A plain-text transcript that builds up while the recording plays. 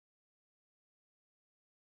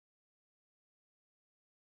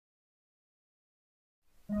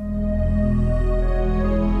Good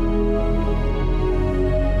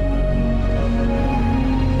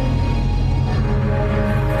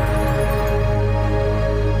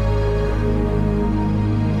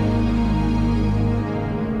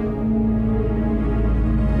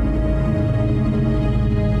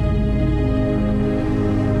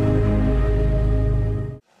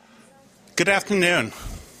afternoon.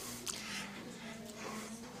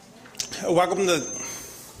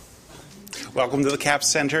 Welcome to the CAPS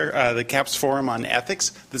Center, the CAPS Forum on Ethics.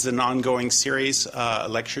 This is an ongoing series, a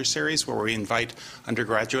lecture series, where we invite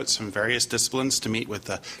undergraduates from various disciplines to meet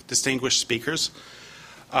with distinguished speakers.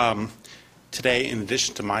 Today, in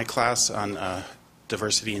addition to my class on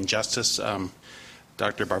diversity and justice,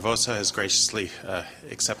 Dr. Barbosa has graciously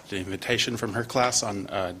accepted an invitation from her class on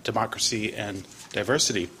democracy and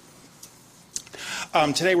diversity.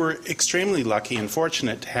 Today we're extremely lucky and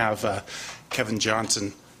fortunate to have Kevin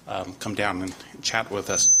Johnson come down and chat with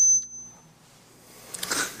us.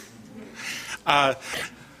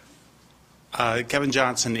 Kevin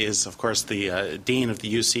Johnson is, of course, the Dean of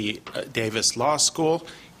the UC Davis Law School.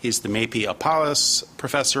 He's the Maype Apales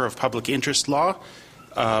Professor of Public Interest Law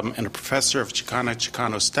and a Professor of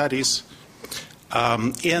Chicano Studies.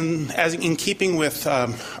 In keeping with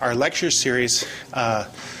our lecture series,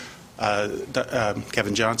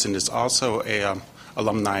 Kevin Johnson is also an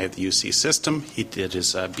alumni of the UC system. He did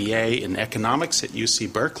his BA in economics at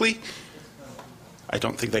UC Berkeley. I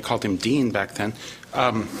don't think they called him Dean back then.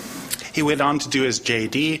 He went on to do his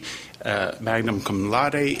JD, magna cum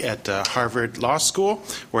laude, at Harvard Law School,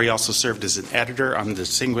 where he also served as an editor on the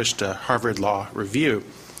distinguished Harvard Law Review.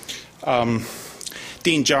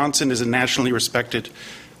 Dean Johnson is a nationally respected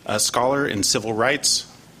scholar in civil rights,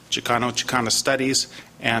 Chicano studies,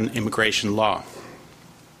 and immigration law.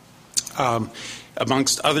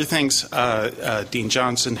 Amongst other things, Dean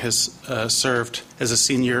Johnson has served as a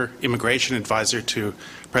senior immigration advisor to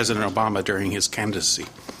President Obama during his candidacy.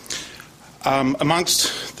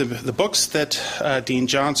 Amongst the books that Dean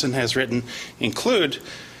Johnson has written include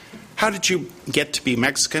How Did You Get to Be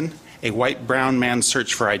Mexican? A White-Brown Man's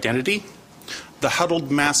Search for Identity, The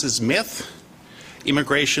Huddled Masses Myth,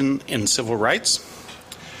 Immigration and Civil Rights,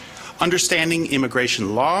 Understanding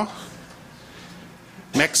Immigration Law,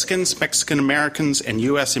 Mexicans, Mexican Americans, and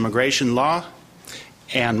U.S. Immigration Law,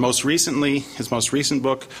 and most recently, his most recent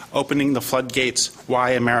book, Opening the Floodgates, Why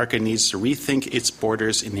America Needs to Rethink Its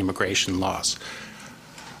Borders in Immigration Laws.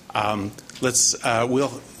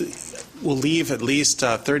 We'll leave at least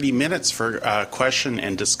 30 minutes for question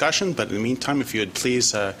and discussion, but in the meantime, if you would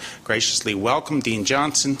please graciously welcome Dean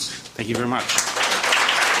Johnson. Thank you very much.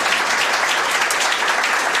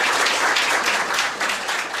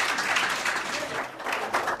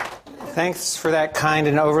 Thanks for that kind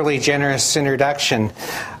and overly generous introduction.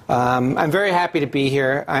 I'm very happy to be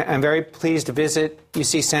here. I'm very pleased to visit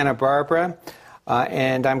UC Santa Barbara,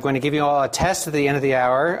 and I'm going to give you all a test at the end of the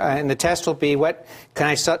hour. And the test will be, what can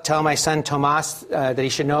I tell my son Tomas that he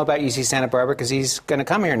should know about UC Santa Barbara, because he's going to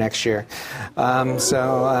come here next year. And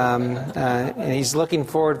he's looking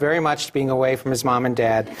forward very much to being away from his mom and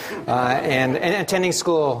dad and attending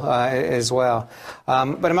school as well.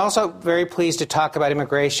 But I'm also very pleased to talk about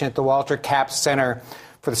immigration at the Walter Capps Center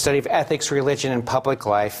for the Study of Ethics, Religion, and Public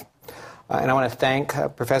Life. And I want to thank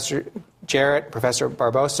Professor Jarrett, Professor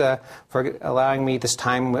Barbosa, for allowing me this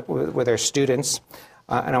time with our students.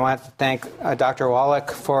 And I want to thank Dr.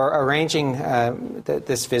 Wallach for arranging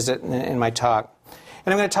this visit in my talk.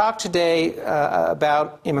 And I'm going to talk today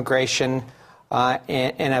about immigration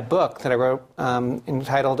in a book that I wrote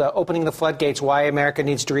entitled Opening the Floodgates, Why America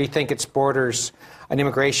Needs to Rethink Its Borders and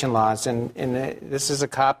Immigration Laws. And this is a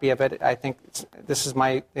copy of it. I think this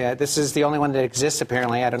is the only one that exists,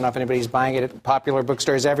 apparently. I don't know if anybody's buying it at popular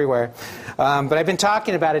bookstores everywhere. But I've been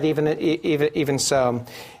talking about it even so.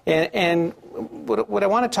 And what I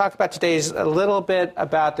want to talk about today is a little bit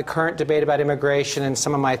about the current debate about immigration and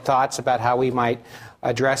some of my thoughts about how we might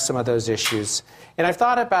address some of those issues. And I've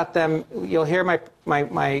thought about them. You'll hear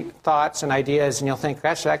my thoughts and ideas, and you'll think,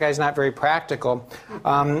 gosh, that guy's not very practical.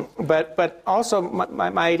 But also, my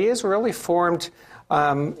ideas were really formed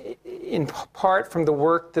in part from the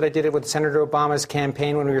work that I did with Senator Obama's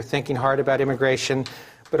campaign when we were thinking hard about immigration,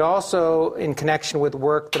 but also in connection with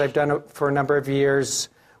work that I've done for a number of years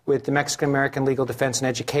with the Mexican American Legal Defense and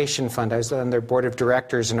Education Fund. I was on their board of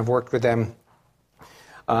directors and have worked with them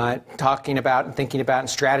talking about and thinking about and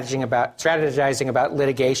strategizing about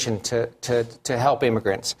litigation to help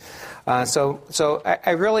immigrants. So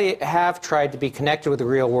I really have tried to be connected with the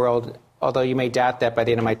real world, although you may doubt that by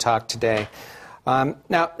the end of my talk today.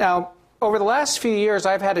 Now, over the last few years,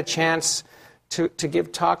 I've had a chance to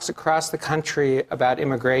give talks across the country about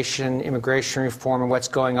immigration reform, and what's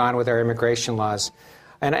going on with our immigration laws.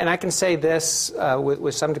 And I can say this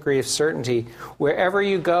with some degree of certainty. Wherever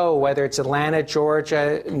you go, whether it's Atlanta,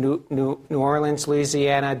 Georgia, New Orleans,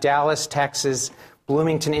 Louisiana, Dallas, Texas,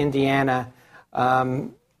 Bloomington, Indiana,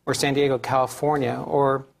 or San Diego, California,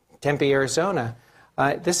 or Tempe, Arizona,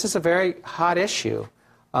 this is a very hot issue,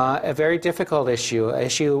 a very difficult issue, an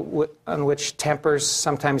issue on which tempers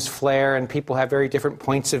sometimes flare and people have very different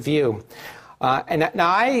points of view. And now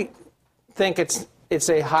I think it's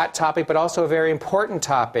a hot topic, but also a very important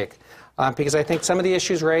topic, because I think some of the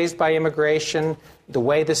issues raised by immigration, the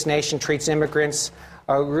way this nation treats immigrants,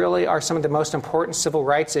 really are some of the most important civil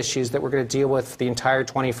rights issues that we're going to deal with the entire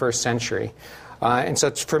 21st century. And so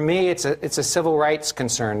for me, it's a civil rights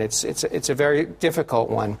concern. It's a very difficult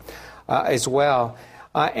one as well.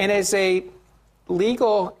 And as a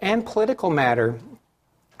legal and political matter,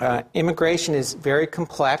 immigration is very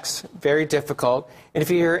complex, very difficult. And if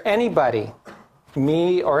you hear anybody,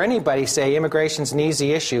 me or anybody, say immigration's an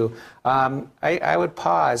easy issue, I would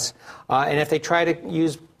pause. And if they try to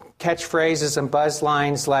use catchphrases and buzz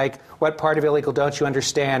lines like, what part of illegal don't you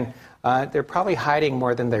understand, they're probably hiding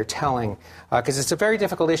more than they're telling, because it's a very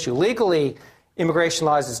difficult issue. Legally, immigration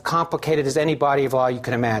law is as complicated as any body of law you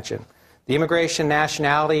can imagine. The Immigration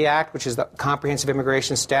Nationality Act, which is the comprehensive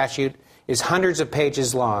immigration statute, is hundreds of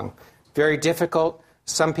pages long. Very difficult.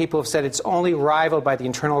 Some people have said it's only rivaled by the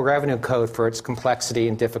Internal Revenue Code for its complexity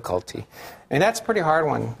and difficulty. And that's a pretty hard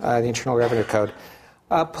one, the Internal Revenue Code.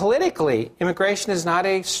 Politically, immigration is not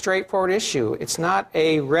a straightforward issue. It's not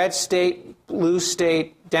a red state, blue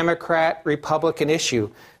state, Democrat, Republican issue.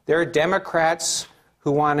 There are Democrats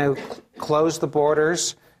who want to close the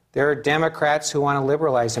borders. There are Democrats who want to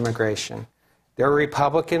liberalize immigration. There are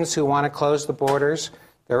Republicans who want to close the borders.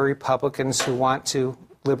 There are Republicans who want to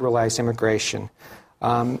liberalize immigration.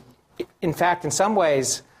 In fact, in some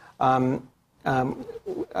ways, I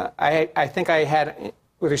think I had,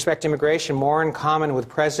 with respect to immigration, more in common with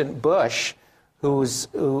President Bush, who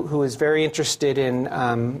is very interested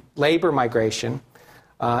in labor migration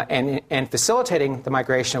and facilitating the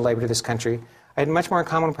migration of labor to this country. I had much more in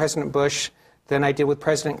common with President Bush than I did with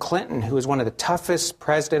President Clinton, who was one of the toughest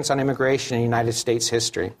presidents on immigration in United States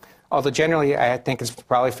history. Although generally, I think it's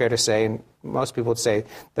probably fair to say, and most people would say,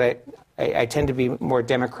 that I tend to be more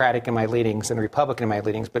Democratic in my leanings than Republican in my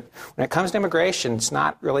leanings. But when it comes to immigration, it's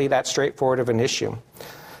not really that straightforward of an issue.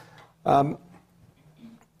 Now,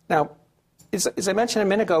 as I mentioned a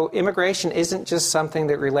minute ago, immigration isn't just something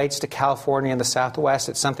that relates to California and the Southwest.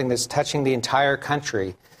 It's something that's touching the entire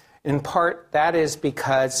country. In part, that is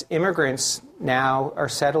because immigrants now are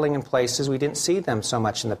settling in places we didn't see them so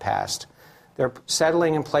much in the past. They're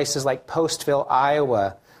settling in places like Postville,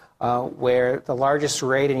 Iowa, where the largest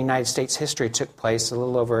raid in United States history took place a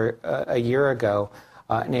little over a year ago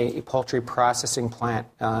in a poultry processing plant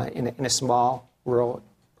in a small rural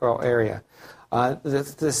area.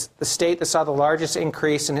 The state that saw the largest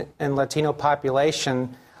increase in Latino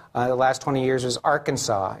population the last 20 years was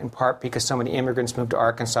Arkansas, in part because so many immigrants moved to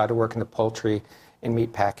Arkansas to work in the poultry and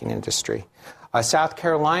meatpacking industry. South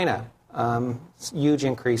Carolina, huge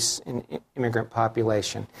increase in immigrant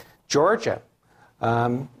population. Georgia,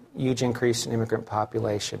 huge increase in immigrant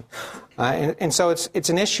population. And so it's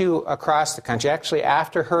an issue across the country. Actually,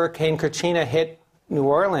 after Hurricane Katrina hit New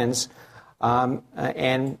Orleans,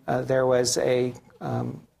 and there was a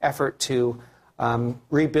effort to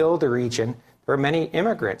rebuild the region, there were many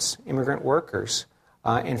immigrant workers.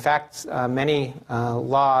 In fact, many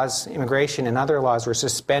laws, immigration and other laws, were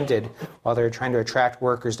suspended while they were trying to attract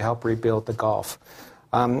workers to help rebuild the Gulf.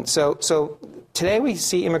 So today we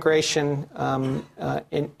see immigration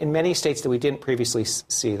in many states that we didn't previously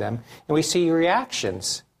see them, and we see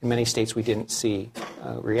reactions in many states we didn't see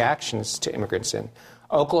reactions to immigrants in.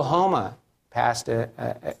 Oklahoma passed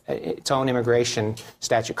its own immigration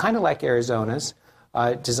statute, kind of like Arizona's,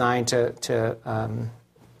 designed to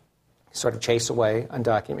sort of chase away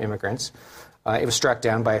undocumented immigrants. It was struck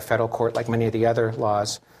down by a federal court like many of the other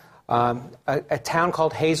laws. A town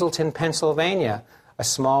called Hazleton, Pennsylvania, a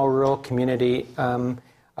small rural community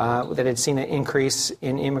that had seen an increase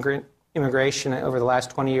in immigration over the last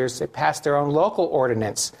 20 years, they passed their own local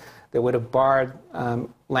ordinance that would have barred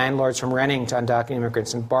landlords from renting to undocumented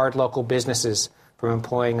immigrants and barred local businesses from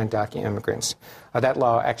employing undocumented immigrants. That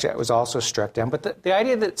law actually was also struck down. But the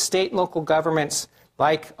idea that state and local governments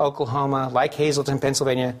like Oklahoma, like Hazleton,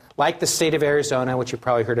 Pennsylvania, like the state of Arizona, which you've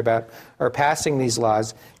probably heard about, are passing these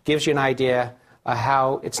laws, gives you an idea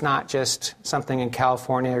how it's not just something in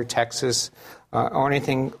California or Texas or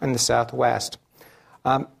anything in the Southwest.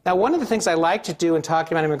 Now, one of the things I like to do in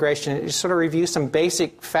talking about immigration is sort of review some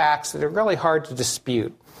basic facts that are really hard to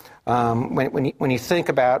dispute when you think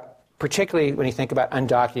about, particularly when you think about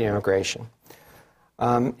undocumented immigration.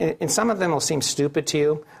 And some of them will seem stupid to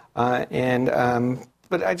you, but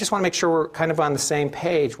I just want to make sure we're kind of on the same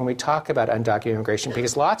page when we talk about undocumented immigration,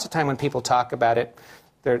 because lots of time when people talk about it,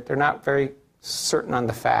 they're not very certain on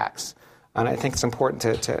the facts. And I think it's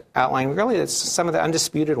important to outline really some of the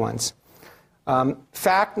undisputed ones.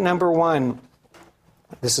 Fact number one,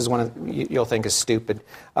 this is one you'll think is stupid.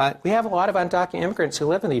 We have a lot of undocumented immigrants who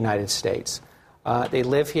live in the United States. They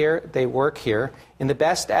live here, they work here, and the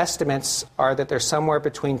best estimates are that there's somewhere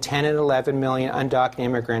between 10 and 11 million undocumented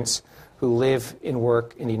immigrants who live and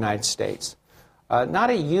work in the United States. Not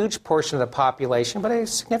a huge portion of the population, but a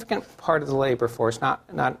significant part of the labor force,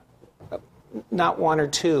 not one or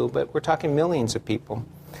two, but we're talking millions of people.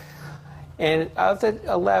 And of the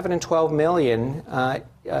 11 and 12 million,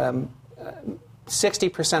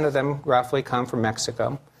 60% of them roughly come from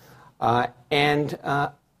Mexico. Over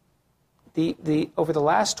the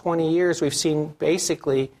last 20 years, we've seen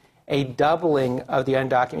basically a doubling of the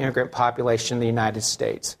undocumented immigrant population in the United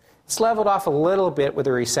States. It's leveled off a little bit with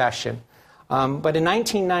a recession. But in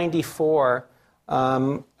 1994,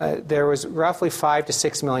 there was roughly 5 to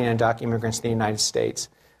 6 million undocumented immigrants in the United States.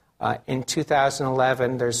 In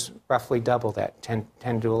 2011, there's roughly double that, 10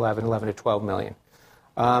 to 11 to 12 million.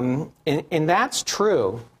 And that's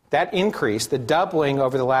true. That increase, the doubling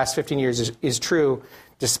over the last 15 years is true,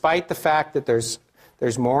 despite the fact that there's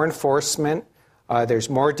more enforcement,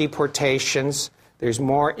 there's more deportations, there's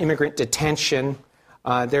more immigrant detention,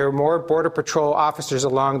 there are more Border Patrol officers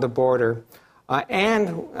along the border.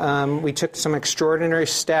 And we took some extraordinary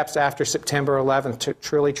steps after September 11th to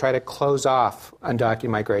truly try to close off undocumented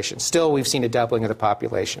migration. Still, we've seen a doubling of the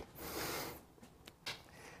population.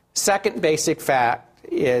 Second basic fact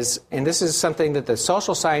is, and this is something that the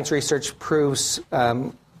social science research proves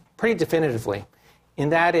pretty definitively,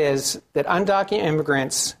 and that is that undocumented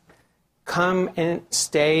immigrants come and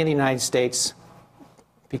stay in the United States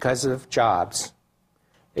because of jobs.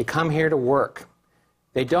 They come here to work.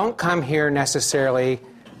 They don't come here necessarily,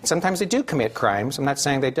 sometimes they do commit crimes, I'm not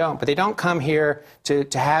saying they don't, but they don't come here to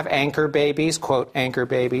have anchor babies, quote, anchor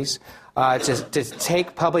babies, to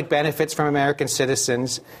take public benefits from American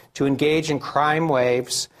citizens, to engage in crime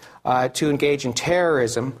waves, to engage in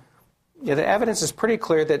terrorism. The evidence is pretty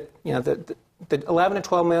clear that the 11 to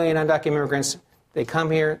 12 million undocumented immigrants, they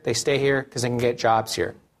come here, they stay here because they can get jobs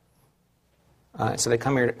here. So they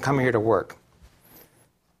come here to work.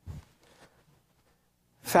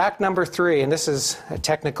 Fact number three, and this is a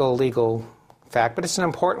technical legal fact, but it's an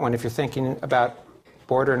important one if you're thinking about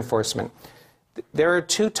border enforcement. There are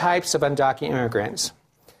two types of undocumented immigrants.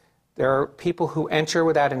 There are people who enter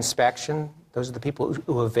without inspection. Those are the people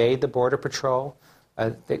who evade the Border Patrol.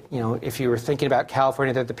 If you were thinking about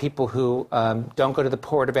California, they're the people who don't go to the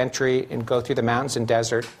port of entry and go through the mountains and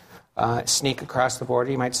desert, sneak across the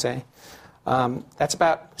border, you might say. That's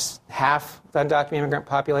about half the undocumented immigrant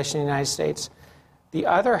population in the United States. The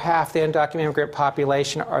other half, the undocumented immigrant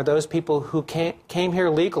population, are those people who came here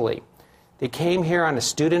legally. They came here on a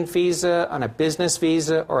student visa, on a business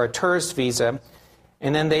visa, or a tourist visa,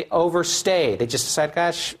 and then they overstayed. They just decided,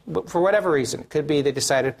 gosh, for whatever reason. It could be they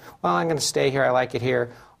decided, well, I'm going to stay here, I like it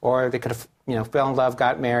here. Or they could have, fell in love,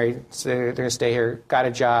 got married, so they're going to stay here, got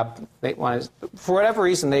a job. For whatever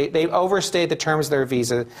reason, they overstayed the terms of their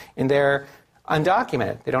visa, and they're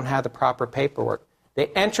undocumented. They don't have the proper paperwork. They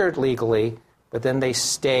entered legally, but then they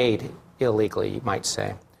stayed illegally, you might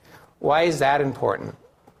say. Why is that important?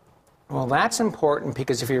 Well, that's important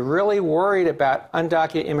because if you're really worried about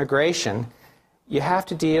undocumented immigration, you have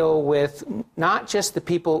to deal with not just the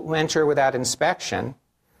people who enter without inspection,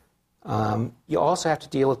 you also have to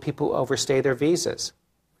deal with people who overstay their visas.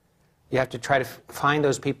 You have to try to find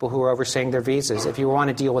those people who are overstaying their visas if you want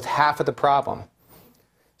to deal with half of the problem.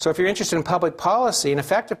 So if you're interested in public policy, and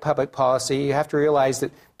effective public policy, you have to realize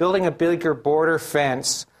that building a bigger border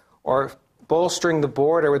fence or bolstering the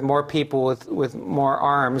border with more people with more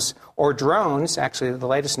arms or drones, actually the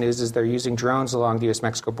latest news is they're using drones along the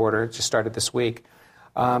U.S.-Mexico border, it just started this week.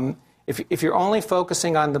 If you're only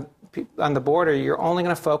focusing on the border, you're only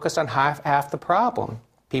going to focus on half the problem,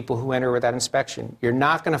 people who enter without inspection. You're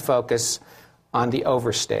not going to focus on the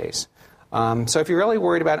overstays. So if you're really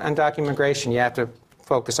worried about undocumented immigration, you have to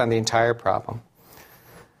focus on the entire problem.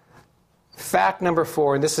 Fact number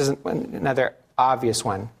four, and this is another obvious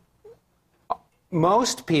one.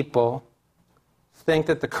 Most people think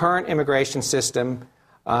that the current immigration system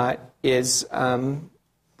is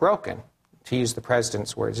broken, to use the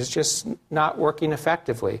president's words. It's just not working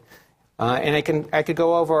effectively. And I could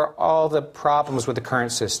go over all the problems with the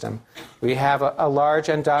current system. We have a large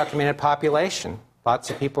undocumented population.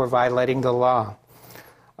 Lots of people are violating the law.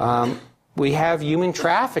 We have human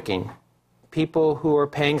trafficking, people who are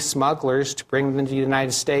paying smugglers to bring them to the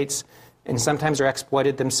United States and sometimes are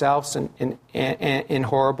exploited themselves in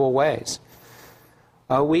horrible ways.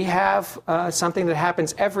 We have something that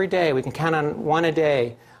happens every day. We can count on one a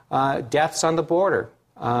day, deaths on the border.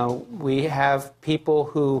 We have people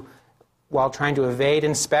who, while trying to evade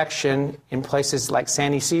inspection in places like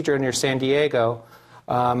San Ysidro near San Diego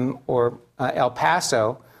or El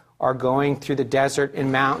Paso, are going through the desert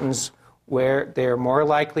and mountains where they're more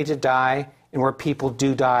likely to die and where people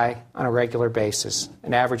do die on a regular basis,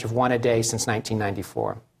 an average of one a day since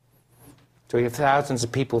 1994. So we have thousands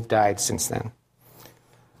of people who've died since then.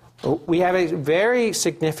 We have a very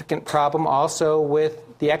significant problem also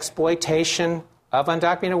with the exploitation of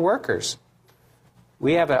undocumented workers.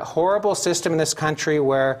 We have a horrible system in this country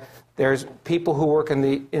where there's people who work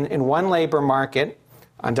in one labor market,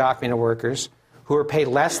 undocumented workers, who are paid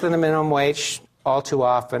less than the minimum wage all too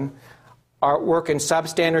often, work in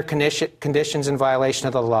substandard conditions in violation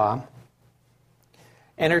of the law,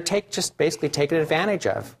 and are just basically taken advantage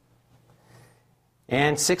of.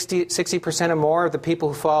 And 60% or more of the people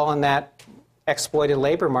who fall in that exploited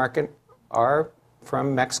labor market are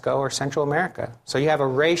from Mexico or Central America. So you have a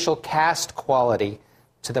racial caste quality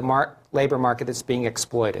to the labor market that's being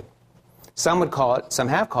exploited. Some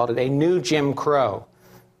have called it a new Jim Crow.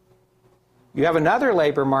 You have another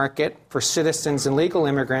labor market for citizens and legal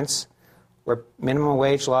immigrants where minimum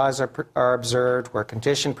wage laws are observed, where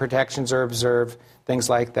condition protections are observed, things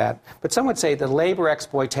like that. But some would say the labor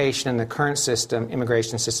exploitation in the current system,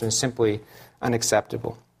 immigration system, is simply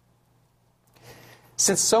unacceptable.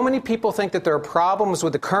 Since so many people think that there are problems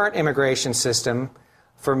with the current immigration system,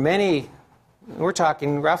 for many, we're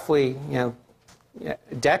talking roughly a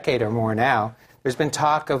decade or more now, there's been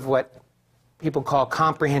talk of what people call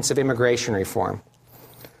comprehensive immigration reform.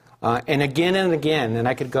 And again, and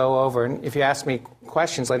I could go over, and if you ask me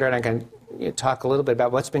questions later on, I can talk a little bit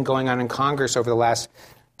about what's been going on in Congress over the last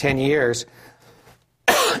 10 years.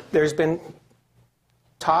 There's been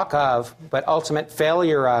talk of, but ultimate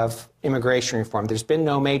failure of, immigration reform. There's been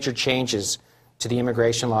no major changes to the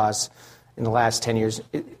immigration laws in the last 10 years.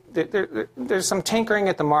 There's some tinkering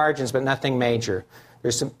at the margins, but nothing major.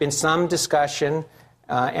 There's been some discussion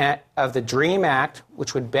of the DREAM Act,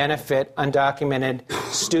 which would benefit undocumented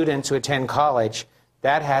students who attend college.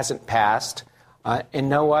 That hasn't passed. And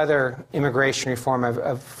no other immigration reform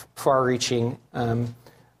of far-reaching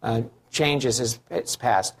changes has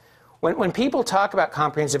passed. When people talk about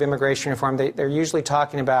comprehensive immigration reform, they're usually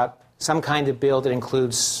talking about some kind of bill that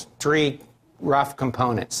includes three rough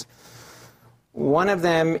components. One of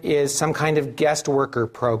them is some kind of guest worker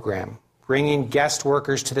program, bringing guest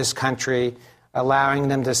workers to this country, allowing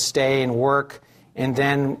them to stay and work, and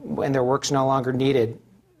then when their work's no longer needed,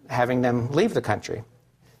 having them leave the country.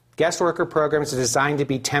 Guest worker programs are designed to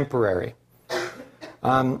be temporary.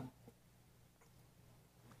 And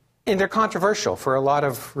they're controversial for a lot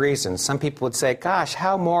of reasons. Some people would say, gosh,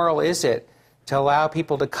 how moral is it to allow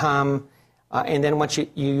people to come and then once you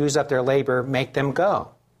use up their labor, make them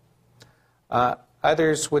go?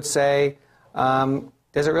 Others would say,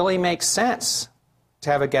 does it really make sense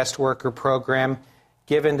to have a guest worker program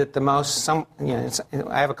given that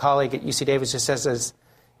I have a colleague at UC Davis who says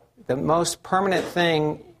the most permanent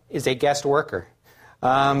thing is a guest worker.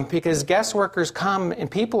 Because guest workers come,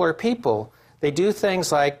 and people are people. They do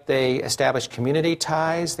things like they establish community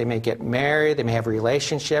ties, they may get married, they may have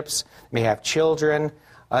relationships, they may have children.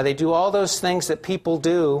 They do all those things that people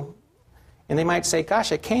do, and they might say,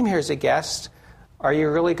 gosh, I came here as a guest. Are you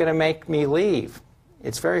really going to make me leave?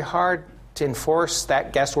 It's very hard to enforce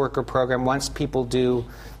that guest worker program once people do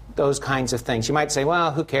those kinds of things. You might say,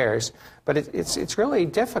 well, who cares? But it's really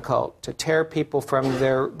difficult to tear people from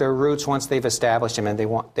their roots once they've established them and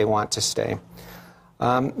they want to stay.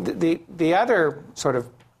 The other sort of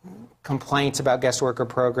complaints about guest worker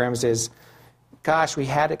programs is, gosh, we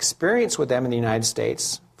had experience with them in the United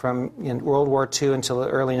States. From World War II until the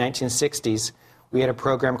early 1960s, we had a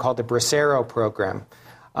program called the Bracero program.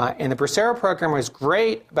 And the Bracero program was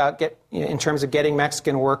great in terms of getting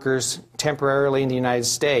Mexican workers temporarily in the United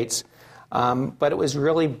States, but it was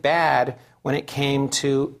really bad when it came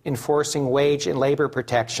to enforcing wage and labor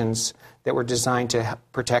protections that were designed to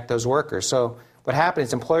protect those workers. So what happened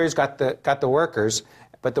is employers got the workers,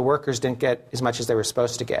 but the workers didn't get as much as they were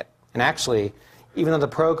supposed to get. And actually, even though the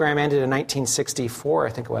program ended in 1964, I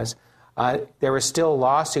think it was, there were still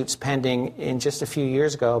lawsuits pending in just a few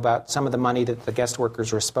years ago about some of the money that the guest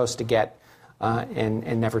workers were supposed to get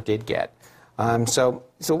and never did get. So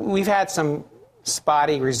we've had some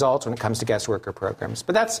spotty results when it comes to guest worker programs.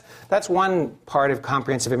 But that's one part of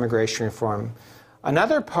comprehensive immigration reform.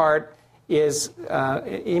 Another part is,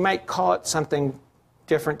 you might call it something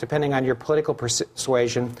different depending on your political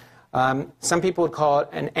persuasion. Some people would call it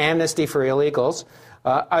an amnesty for illegals.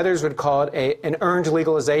 Others would call it an earned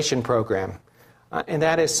legalization program. And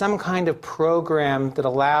that is some kind of program that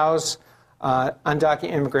allows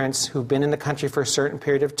undocumented immigrants who've been in the country for a certain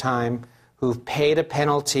period of time, who've paid a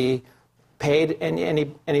penalty, paid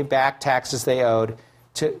any back taxes they owed,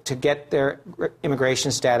 to get their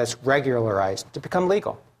immigration status regularized, to become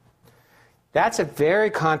legal. That's a very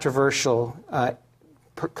controversial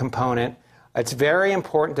component. It's very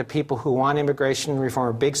important to people who want immigration reform,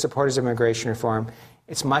 are big supporters of immigration reform.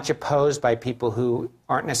 It's much opposed by people who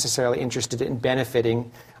aren't necessarily interested in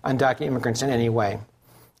benefiting undocumented immigrants in any way.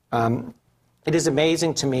 It is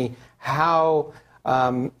amazing to me how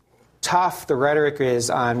tough the rhetoric is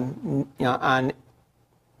on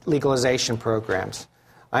legalization programs.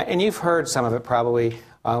 And you've heard some of it probably.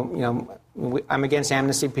 I'm against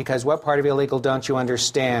amnesty because what part of illegal don't you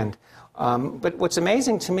understand? But what's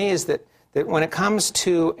amazing to me is that when it comes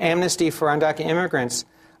to amnesty for undocumented immigrants,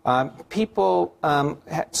 some people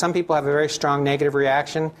have a very strong negative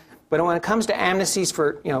reaction. But when it comes to amnesties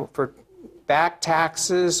for back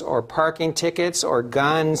taxes or parking tickets or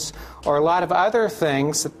guns or a lot of other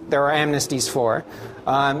things that there are amnesties for,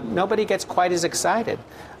 nobody gets quite as excited.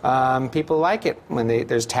 People like it when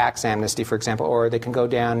there's tax amnesty, for example, or they can go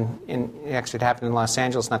down. Actually, it happened in Los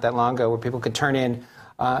Angeles not that long ago, where people could turn in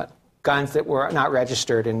guns that were not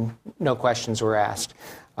registered and no questions were asked.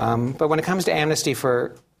 But when it comes to amnesty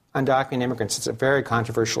for undocumented immigrants, it's a very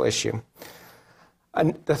controversial issue.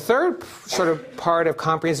 And the third sort of part of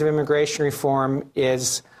comprehensive immigration reform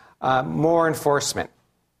is more enforcement.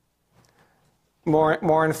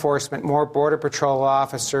 More enforcement, more Border Patrol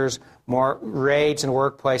officers, more raids in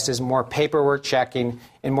workplaces, more paperwork checking,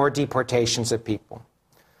 and more deportations of people.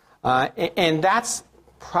 And that's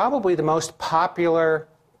probably the most popular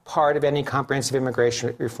part of any comprehensive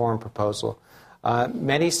immigration reform proposal.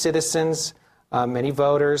 Many citizens, many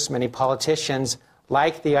voters, many politicians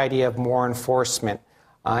like the idea of more enforcement.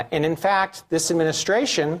 And in fact, this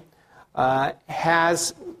administration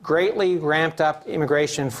has greatly ramped up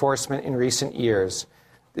immigration enforcement in recent years.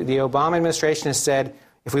 The Obama administration has said,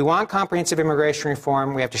 if we want comprehensive immigration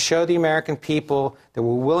reform, we have to show the American people that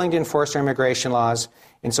we're willing to enforce our immigration laws,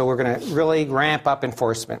 and so we're going to really ramp up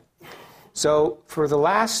enforcement. So for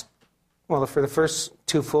the first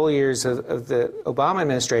 2 full years of the Obama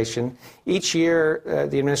administration, each year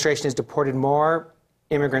the administration has deported more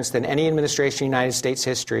immigrants than any administration in United States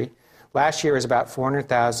history. Last year was about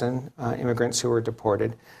 400,000 immigrants who were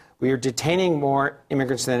deported. We are detaining more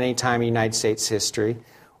immigrants than any time in United States history.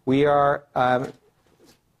 We are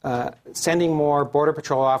sending more Border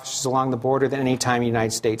Patrol officers along the border than any time in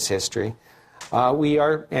United States history.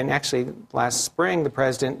 And actually last spring the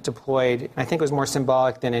President deployed, I think it was more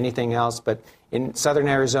symbolic than anything else, but in southern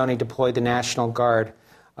Arizona he deployed the National Guard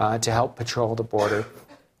to help patrol the border.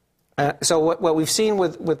 So what we've seen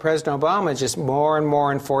with President Obama is just more and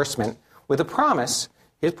more enforcement with a promise.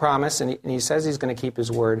 His promise, and he says he's going to keep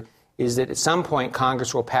his word, is that at some point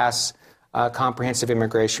Congress will pass comprehensive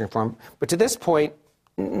immigration reform. But to this point,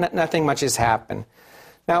 nothing much has happened.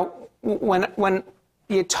 Now, when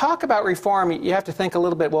you talk about reform, you have to think a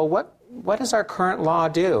little bit, well, what does our current law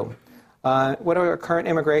do? What do our current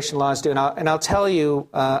immigration laws do? And I'll tell you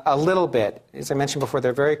a little bit. As I mentioned before,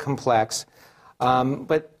 they're very complex.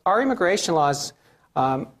 But our immigration laws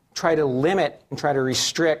try to limit and try to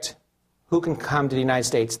restrict who can come to the United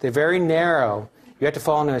States. They're very narrow. You have to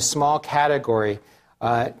fall into a small category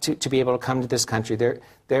to be able to come to this country. There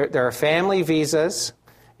are family visas,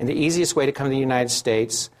 and the easiest way to come to the United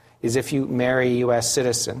States is if you marry a U.S.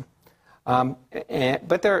 citizen.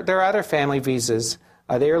 But there are other family visas.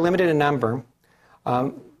 They are limited in number.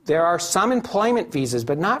 There are some employment visas,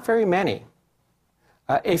 but not very many.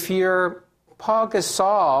 If you're Paul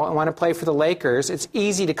Gasol and want to play for the Lakers, it's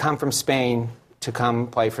easy to come from Spain to come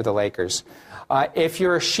play for the Lakers. If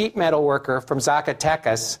you're a sheet metal worker from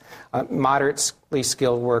Zacatecas, a moderately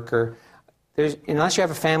skilled worker, unless you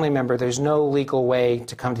have a family member, there's no legal way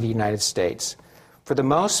to come to the United States. For the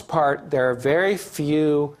most part, there are very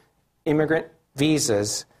few immigrant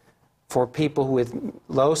visas for people with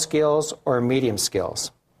low skills or medium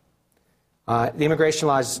skills. The immigration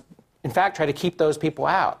laws, in fact, try to keep those people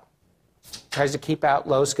out. Tries to keep out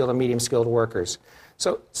low-skilled and medium-skilled workers.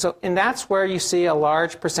 And that's where you see a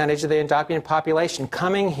large percentage of the undocumented population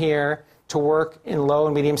coming here to work in low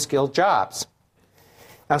and medium-skilled jobs.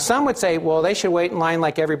 Now, some would say, well, they should wait in line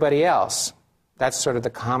like everybody else. That's sort of the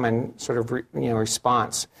common sort of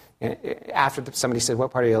response. After somebody said, what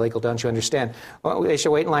part are you illegal? Don't you understand? Well, they should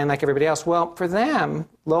wait in line like everybody else. Well, for them,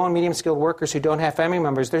 low and medium skilled workers who don't have family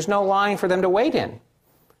members, there's no line for them to wait in.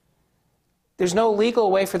 There's no legal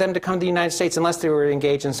way for them to come to the United States unless they were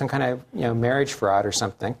engaged in some kind of marriage fraud or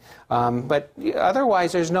something. But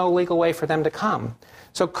otherwise, there's no legal way for them to come.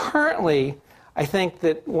 So currently, I think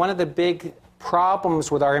that one of the big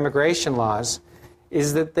problems with our immigration laws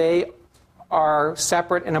is that they are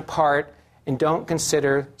separate and apart and don't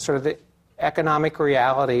consider sort of the economic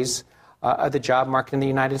realities of the job market in the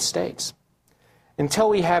United States. Until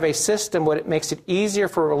we have a system that makes it easier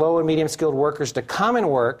for low and medium skilled workers to come and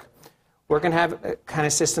work, we're going to have a kind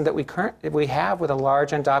of system that we have with a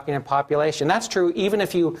large undocumented population. That's true even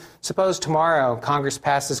if you suppose tomorrow Congress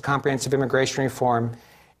passes comprehensive immigration reform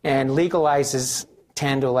and legalizes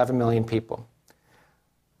 10 to 11 million people.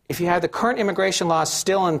 If you have the current immigration laws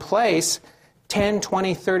still in place, 10,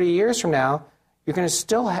 20, 30 years from now, you're going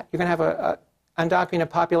to have an undocumented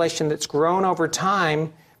population that's grown over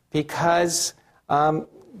time because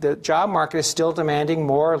the job market is still demanding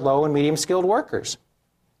more low and medium skilled workers.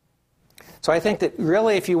 So I think that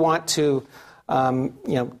really if you want to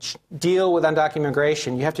deal with undocumented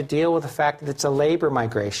immigration, you have to deal with the fact that it's a labor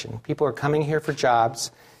migration. People are coming here for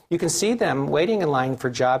jobs. You can see them waiting in line for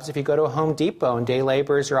jobs if you go to a Home Depot, and day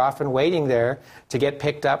laborers are often waiting there to get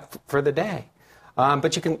picked up for the day.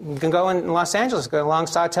 But you can go in Los Angeles, go along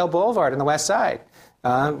Sawtelle Boulevard on the west side.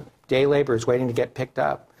 Day laborers waiting to get picked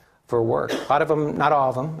up for work. A lot of them, not all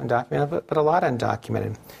of them, undocumented, but a lot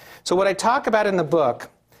undocumented. So what I talk about in the book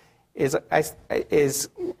is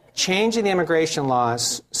changing the immigration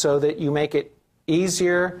laws so that you make it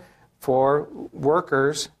easier for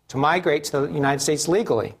workers to migrate to the United States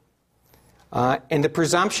legally. And the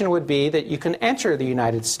presumption would be that you can enter the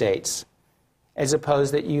United States, as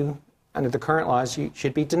opposed that you, under the current laws, you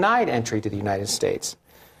should be denied entry to the United States.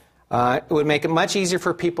 It would make it much easier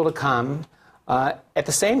for people to come. At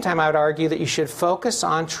the same time, I would argue that you should focus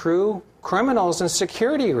on true criminals and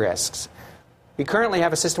security risks. We currently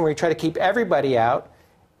have a system where we try to keep everybody out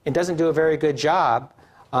and doesn't do a very good job.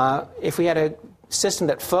 If we had a system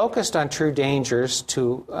that focused on true dangers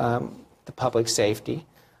to the public safety,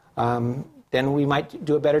 then we might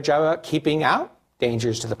do a better job about keeping out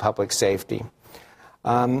dangers to the public safety.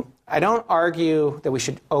 I don't argue that we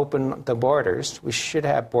should open the borders. We should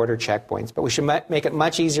have border checkpoints, but we should make it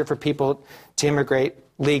much easier for people to immigrate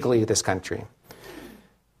legally to this country.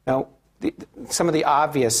 Now, some of the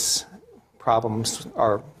obvious problems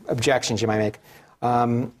or objections you might make.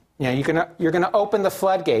 You're going to open the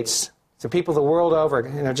floodgates so people the world over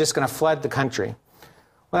are just going to flood the country.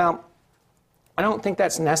 Well, I don't think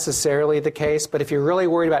that's necessarily the case, but if you're really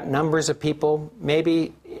worried about numbers of people,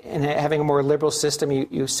 maybe in having a more liberal system,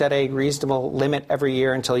 you set a reasonable limit every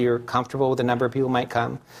year until you're comfortable with the number of people who might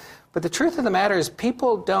come. But the truth of the matter is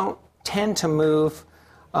people don't tend to move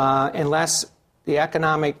unless the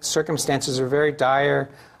economic circumstances are very dire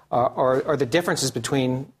or the differences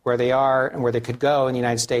between where they are and where they could go in the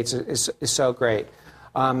United States is so great.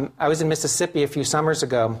 I was in Mississippi a few summers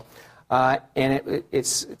ago, and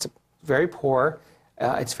it's very poor.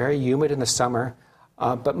 It's very humid in the summer,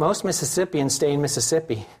 but most Mississippians stay in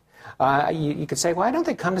Mississippi. You could say, why don't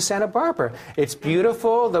they come to Santa Barbara? It's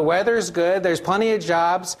beautiful, the weather's good, there's plenty of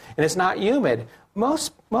jobs, and it's not humid.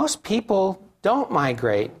 Most people don't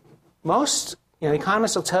migrate. Most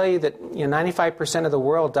economists will tell you that 95% of the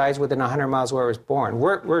world dies within 100 miles of where it was born.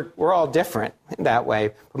 We're all different in that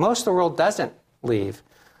way, but most of the world doesn't leave.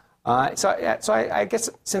 So I guess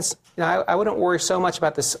since I wouldn't worry so much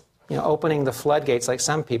about this, opening the floodgates like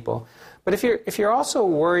some people. But if you're also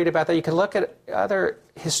worried about that, you can look at other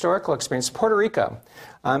historical experiences. Puerto Rico.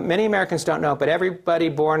 Many Americans don't know, but everybody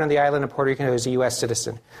born on the island of Puerto Rico is a U.S.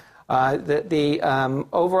 citizen. The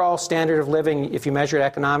overall standard of living, if you measure it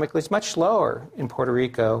economically, is much lower in Puerto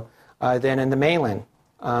Rico than in the mainland.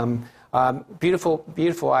 Beautiful,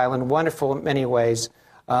 beautiful island, wonderful in many ways.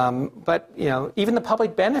 But even the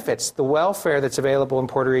public benefits, the welfare that's available in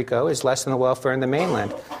Puerto Rico is less than the welfare in the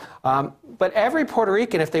mainland. But every Puerto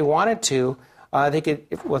Rican, if they wanted to, they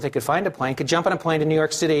could find a plane, could jump on a plane to New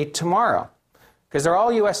York City tomorrow, because they're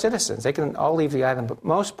all U.S. citizens. They can all leave the island, but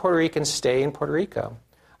most Puerto Ricans stay in Puerto Rico.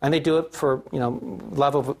 And they do it for,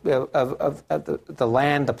 love of the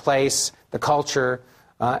land, the place, the culture,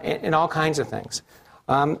 and all kinds of things.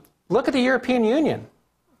 Look at the European Union.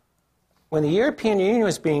 When the European Union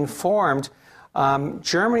was being formed,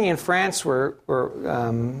 Germany and France were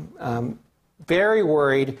very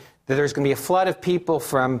worried that there was going to be a flood of people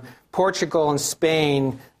from Portugal and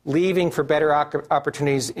Spain leaving for better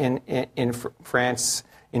opportunities in France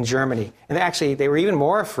in Germany. And actually, they were even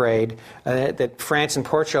more afraid that France and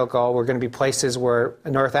Portugal were going to be places where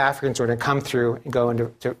North Africans were going to come through and go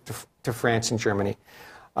into to France and Germany.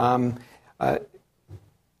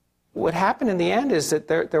 What happened in the end is that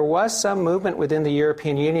there was some movement within the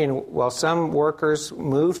European Union while some workers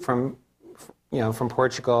moved from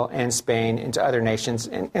Portugal and Spain into other nations,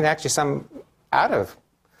 and actually some out of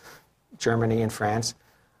Germany and France.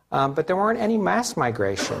 But there weren't any mass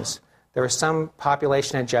migrations. There were some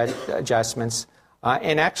population adjustments.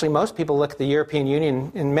 And actually, most people look at the European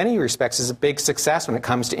Union in many respects as a big success when it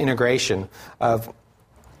comes to integration of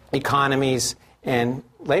economies and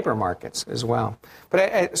labor markets as well.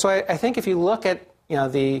 But so I think if you look at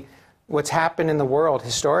what's happened in the world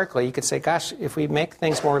historically, you could say, gosh, if we make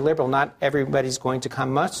things more liberal, not everybody's going to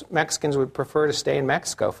come. Most Mexicans would prefer to stay in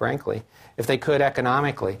Mexico, frankly, if they could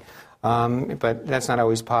economically. But that's not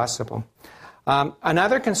always possible.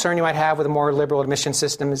 Another concern you might have with a more liberal admission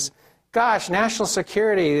system is, gosh, national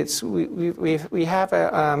security. We have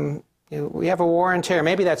a war on terror.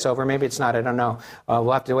 Maybe that's over. Maybe it's not. I don't know.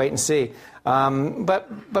 We'll have to wait and see.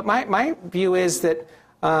 But my view is that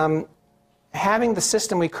having the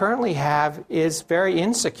system we currently have is very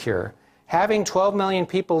insecure. Having 12 million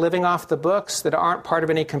people living off the books that aren't part of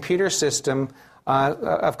any computer system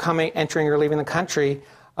of entering or leaving the country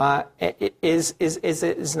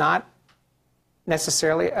is not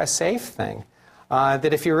necessarily a safe thing.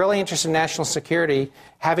 That if you're really interested in national security,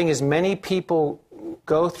 having as many people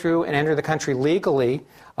go through and enter the country legally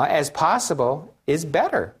as possible is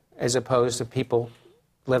better, as opposed to people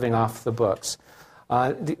living off the books.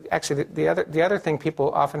 The other thing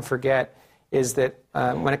people often forget is that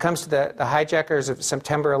when it comes to the hijackers of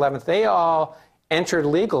September 11th, they all entered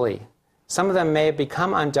legally. Some of them may have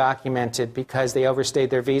become undocumented because they overstayed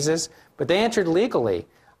their visas, but they entered legally.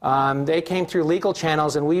 They came through legal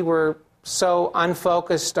channels, and we were so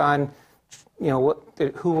unfocused on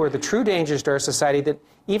who were the true dangers to our society that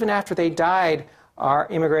even after they died, our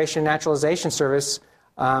Immigration and Naturalization Service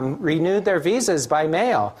renewed their visas by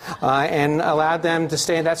mail and allowed them to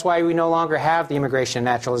stay. That's why we no longer have the Immigration and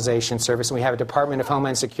Naturalization Service, and we have a Department of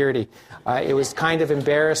Homeland Security. It was kind of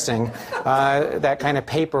embarrassing, that kind of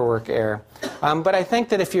paperwork error. But I think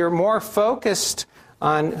that if you're more focused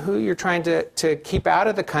on who you're trying to keep out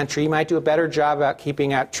of the country, you might do a better job about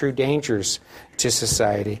keeping out true dangers to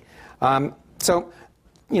society. That's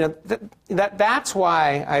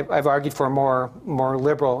why I've argued for a more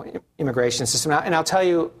liberal immigration system. And I'll tell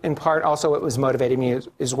you, in part, also what was motivating me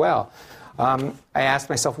as well. I asked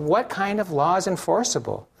myself, what kind of law is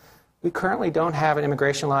enforceable? We currently don't have an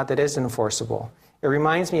immigration law that is enforceable. It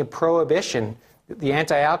reminds me of Prohibition. The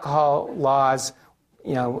anti-alcohol laws,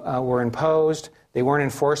 were imposed. They weren't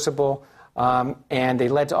enforceable, and they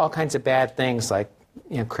led to all kinds of bad things like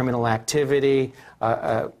criminal activity,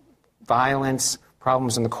 violence,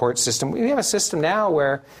 problems in the court system. We have a system now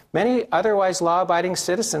where many otherwise law-abiding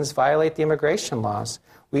citizens violate the immigration laws.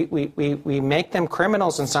 We make them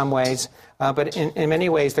criminals in some ways, but in many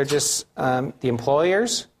ways they're just the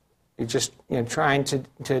employers. You're just trying to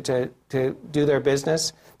do their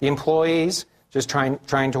business. The employees just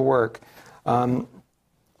trying to work.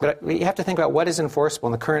 But you have to think about what is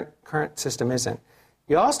enforceable, and the current system isn't.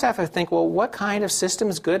 You also have to think, well, what kind of system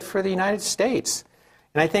is good for the United States?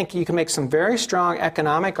 And I think you can make some very strong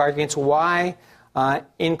economic arguments why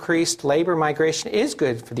increased labor migration is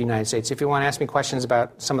good for the United States. If you want to ask me questions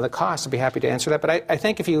about some of the costs, I'd be happy to answer that. But I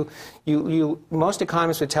think if most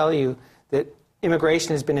economists would tell you that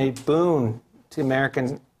immigration has been a boon to the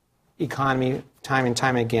American economy time and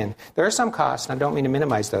time again. There are some costs, and I don't mean to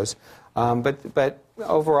minimize those. But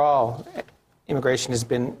overall, immigration has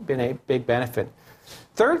been a big benefit.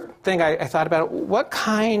 Third thing I thought about, what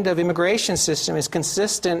kind of immigration system is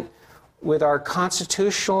consistent with our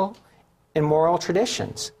constitutional and moral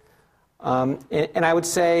traditions? And I would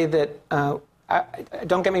say that,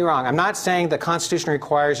 don't get me wrong, I'm not saying the Constitution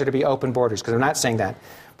requires there to be open borders, because I'm not saying that.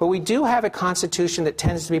 But we do have a Constitution that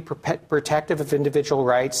tends to be protective of individual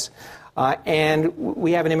rights, and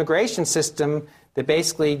we have an immigration system that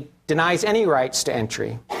basically denies any rights to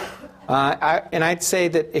entry. And I'd say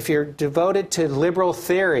that if you're devoted to liberal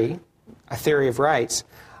theory, a theory of rights,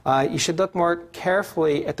 you should look more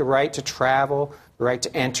carefully at the right to travel, the right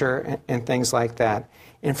to enter, and things like that.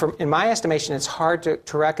 And in my estimation, it's hard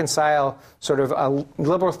to reconcile sort of a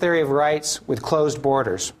liberal theory of rights with closed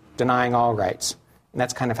borders, denying all rights. And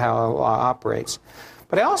that's kind of how a law operates.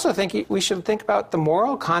 But I also think we should think about the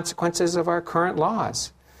moral consequences of our current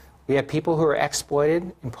laws. We have people who are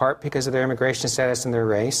exploited, in part because of their immigration status and their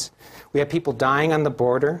race. We have people dying on the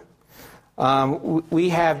border. We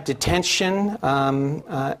have detention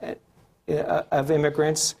of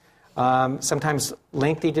immigrants, sometimes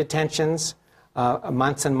lengthy detentions,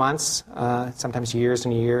 months and months, sometimes years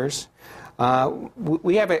and years.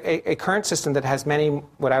 We have a current system that has many,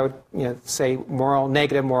 what I would say,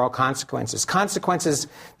 negative moral consequences. Consequences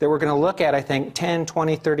that we're going to look at, I think, 10,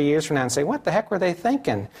 20, 30 years from now and say, what the heck were they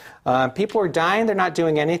thinking? People are dying, they're not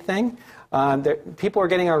doing anything. People are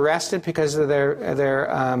getting arrested because of they're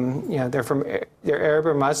Arab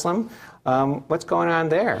or Muslim. What's going on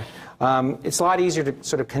there? It's a lot easier to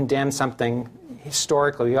sort of condemn something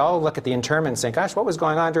historically. We all look at the internment and say, gosh, what was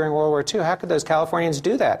going on during World War II? How could those Californians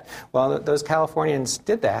do that? Well, those Californians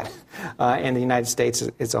did that in the United States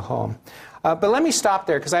as a whole. But let me stop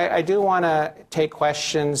there, because I do want to take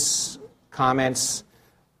questions, comments,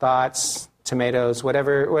 thoughts, tomatoes,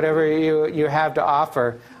 whatever you have to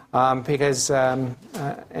offer, because I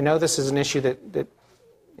know this is an issue that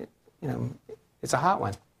it's a hot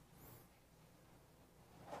one.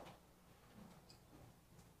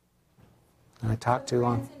 I talked too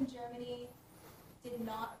long. France and Germany did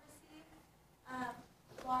not receive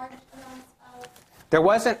large amounts of... There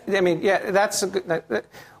wasn't, that's a good...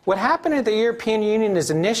 What happened at the European Union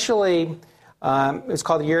is initially, it's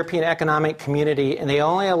called the European Economic Community, and they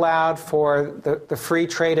only allowed for the free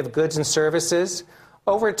trade of goods and services.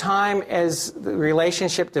 Over time, as the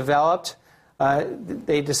relationship developed,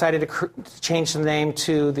 they decided to change the name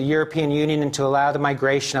to the European Union and to allow the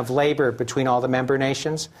migration of labor between all the member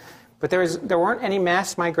nations. But there weren't any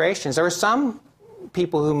mass migrations. There were some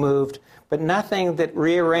people who moved, but nothing that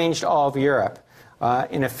rearranged all of Europe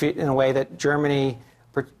in a way that Germany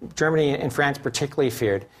and France particularly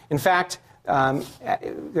feared. In fact,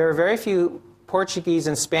 there are very few Portuguese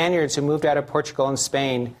and Spaniards who moved out of Portugal and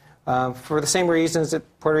Spain for the same reasons that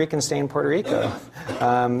Puerto Ricans stay in Puerto Rico.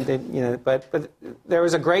 But there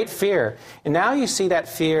was a great fear. And now you see that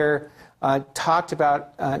fear talked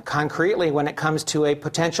about concretely when it comes to a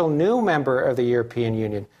potential new member of the European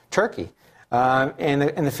Union, Turkey. And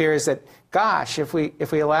the fear is that, gosh, if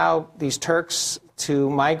we allow these Turks to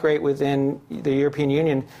migrate within the European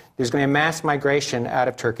Union, there's going to be a mass migration out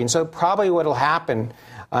of Turkey. And so probably what will happen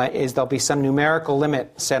is there'll be some numerical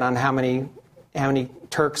limit set on how many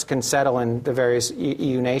Turks can settle in the various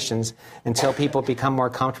EU nations until people become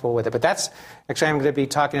more comfortable with it. But that's actually, I'm going to be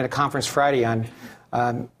talking at a conference Friday on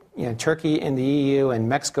Turkey and the EU and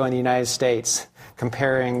Mexico and the United States,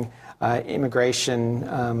 comparing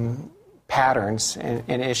immigration patterns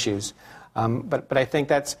and issues. But I think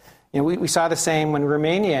that's, we saw the same when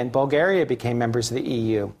Romania and Bulgaria became members of the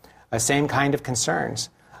EU, same kind of concerns.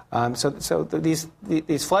 So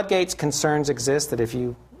these floodgates concerns exist, that if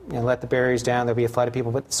you let the barriers down, there'll be a flood of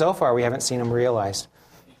people. But so far, we haven't seen them realized.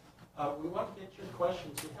 We want to get your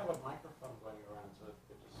questions. We have a microphone going around, so if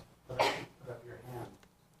you could just put up your hand.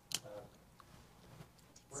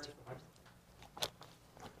 Where's the microphone?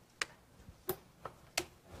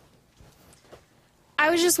 I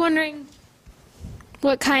was just wondering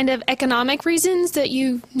what kind of economic reasons that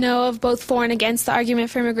you know of, both for and against the argument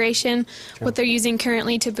for immigration, what they're using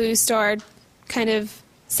currently to boost or kind of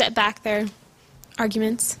set back their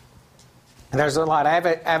arguments. And there's a lot. I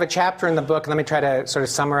have a chapter in the book, and let me try to sort of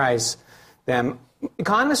summarize them.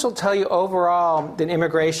 Economists will tell you overall that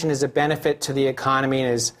immigration is a benefit to the economy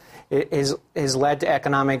and is led to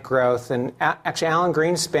economic growth. And actually, Alan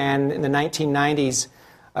Greenspan in the 1990s,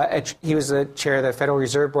 he was the chair of the Federal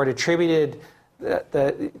Reserve Board, attributed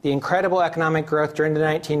the incredible economic growth during the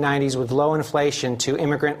 1990s with low inflation to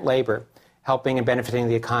immigrant labor, helping and benefiting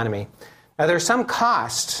the economy. Now, there's some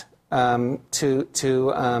cost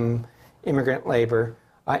to immigrant labor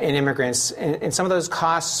and immigrants, and some of those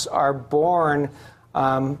costs are borne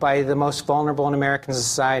by the most vulnerable in American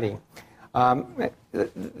society. To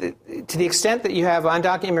the extent that you have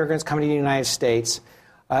undocumented immigrants coming to the United States,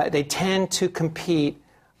 they tend to compete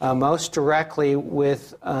most directly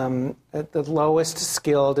with the lowest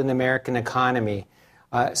skilled in the American economy.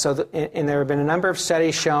 And there have been a number of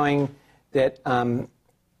studies showing that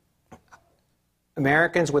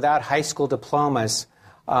Americans without high school diplomas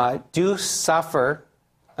do suffer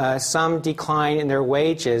some decline in their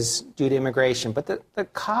wages due to immigration, but the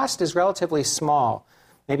cost is relatively small,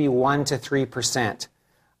 maybe 1% to 3%.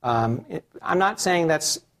 I'm not saying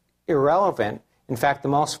that's irrelevant. In fact, the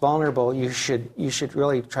most vulnerable, you should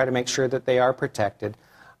really try to make sure that they are protected.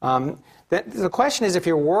 The question is, if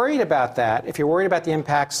you're worried about that, if you're worried about the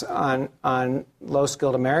impacts on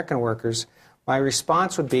low-skilled American workers, my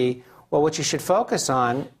response would be, well, what you should focus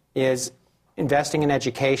on is investing in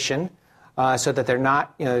education so that they're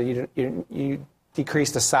not, you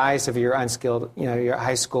decrease the size of your unskilled, your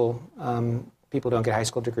high school, people don't get high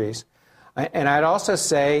school degrees. And I'd also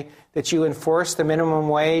say that you enforce the minimum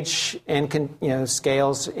wage and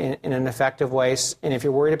scales in an effective way. And if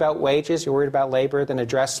you're worried about wages, you're worried about labor, then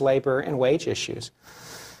address labor and wage issues.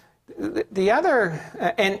 The other,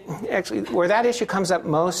 and actually where that issue comes up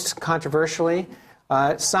most controversially,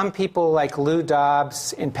 some people like Lou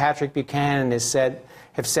Dobbs and Patrick Buchanan have said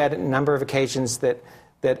on a number of occasions that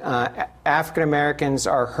African Americans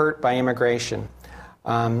are hurt by immigration.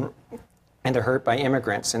 And they're hurt by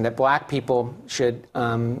immigrants, and that black people should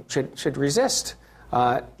resist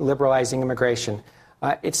liberalizing immigration.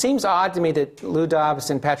 It seems odd to me that Lou Dobbs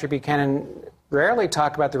and Patrick Buchanan rarely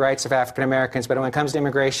talk about the rights of African Americans, but when it comes to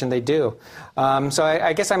immigration, they do. So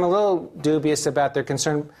I guess I'm a little dubious about their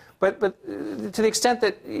concern. But to the extent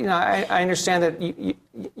that I understand that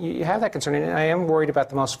you have that concern, and I am worried about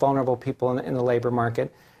the most vulnerable people in the labor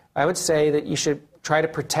market, I would say that you should try to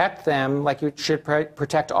protect them like you should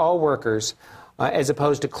protect all workers, as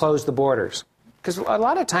opposed to close the borders. Because a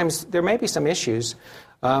lot of times there may be some issues,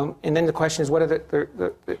 and then the question is, what are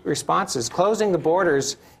the responses? Closing the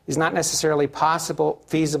borders is not necessarily possible,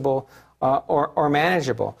 feasible, or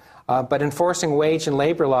manageable. But enforcing wage and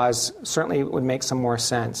labor laws certainly would make some more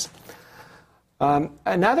sense.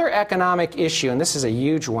 Another economic issue, and this is a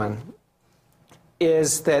huge one,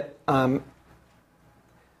 is that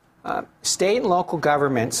state and local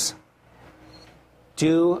governments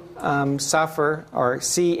do suffer or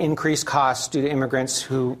see increased costs due to immigrants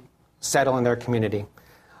who settle in their community.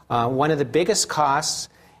 One of the biggest costs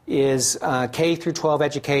is K through 12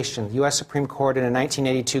 education. The U.S. Supreme Court in a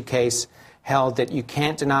 1982 case held that you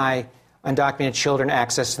can't deny undocumented children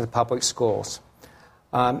access to the public schools.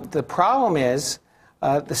 The problem is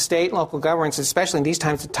the state and local governments, especially in these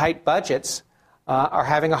times of tight budgets, are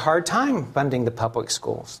having a hard time funding the public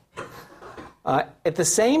schools. At the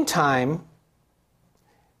same time,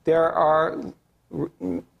 there are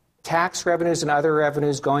tax revenues and other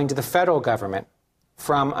revenues going to the federal government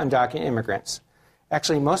from undocumented immigrants.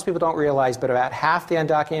 Actually, most people don't realize, but about half the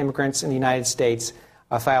undocumented immigrants in the United States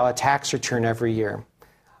file a tax return every year.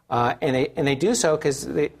 And they do so because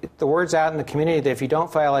the word's out in the community that if you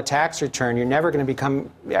don't file a tax return, you're never going to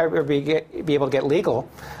be able to get legal.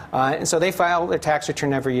 And so they file their tax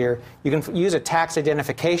return every year. You can use a tax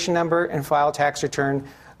identification number and file a tax return.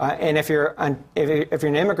 And if you're an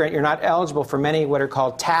immigrant, you're not eligible for many what are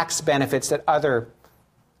called tax benefits that other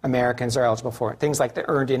Americans are eligible for. Things like the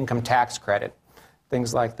Earned Income Tax Credit,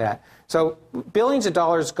 things like that. So billions of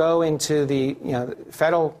dollars go into the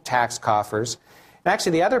federal tax coffers. And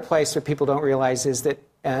actually, the other place that people don't realize is that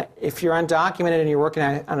if you're undocumented and you're working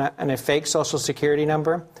on a fake Social Security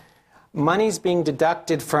number, money's being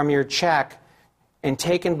deducted from your check and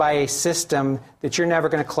taken by a system that you're never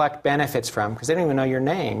going to collect benefits from because they don't even know your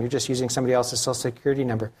name. You're just using somebody else's Social Security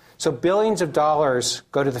number. So billions of dollars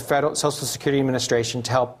go to the Federal Social Security Administration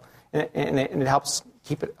to help, and it helps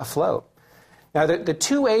keep it afloat. Now, the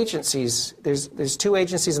two agencies, there's two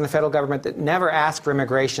agencies in the federal government that never ask for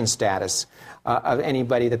immigration status of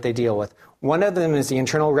anybody that they deal with. One of them is the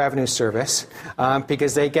Internal Revenue Service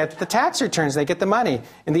because they get the tax returns, they get the money.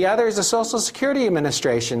 And the other is the Social Security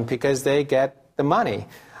Administration because they get the money.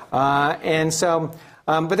 But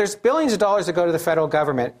there's billions of dollars that go to the federal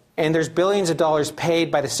government, and there's billions of dollars paid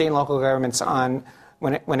by the state and local governments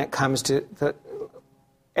when it comes to the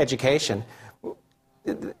education.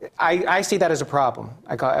 I see that as a problem.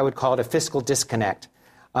 I would call it a fiscal disconnect.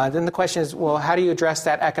 Then the question is, well, how do you address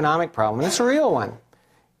that economic problem? And it's a real one.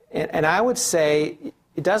 And I would say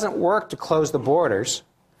it doesn't work to close the borders.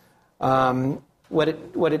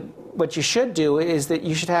 What you should do is that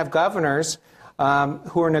you should have governors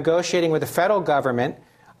who are negotiating with the federal government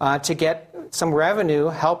to get some revenue,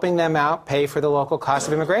 helping them out pay for the local cost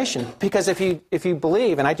of immigration. Because if you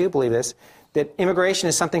believe, and I do believe this, that immigration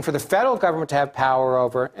is something for the federal government to have power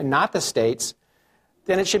over and not the states,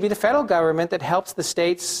 then it should be the federal government that helps the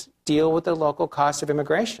states deal with the local cost of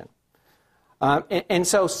immigration. And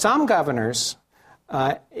so some governors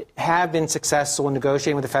have been successful in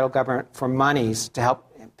negotiating with the federal government for monies to help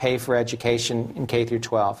pay for education in K through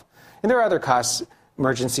 12. And there are other costs,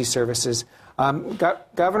 emergency services.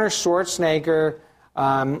 Governor Schwarzenegger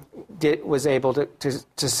was able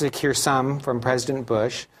to secure some from President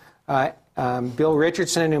Bush. Bill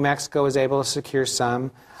Richardson in New Mexico was able to secure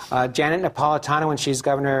some. Janet Napolitano, when she's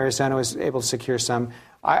governor of Arizona, was able to secure some.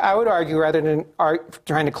 I would argue, rather than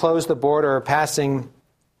trying to close the border or passing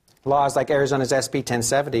laws like Arizona's SB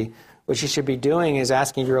 1070, what you should be doing is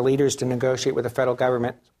asking your leaders to negotiate with the federal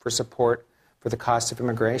government for support for the cost of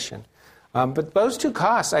immigration. But those two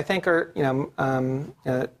costs, I think, are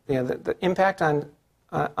the impact on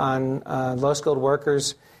low-skilled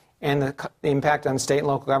workers and the impact on state and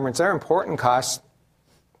local governments. They're important costs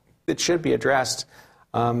that should be addressed.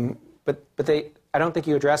 But I don't think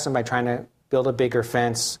you address them by trying to build a bigger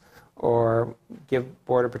fence or give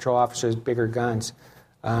Border Patrol officers bigger guns.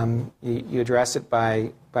 You address it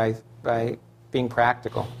by being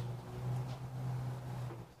practical.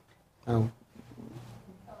 Oh,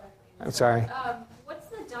 I'm sorry. What's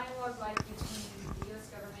the dialogue like between the U.S.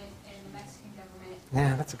 government and the Mexican government?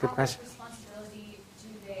 Yeah, that's a good question. How much responsibility do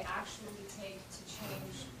they actually take to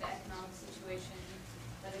change the economic situation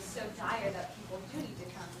that is so dire that people do need to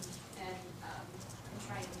come and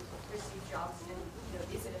try and receive jobs? And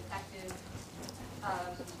is it effective?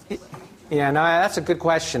 Yeah, no, that's a good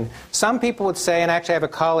question. Some people would say, and actually I have a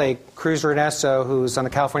colleague, Cruz Ernesto, who's on the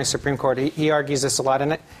California Supreme Court, he argues this a lot,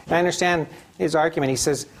 and I understand his argument. He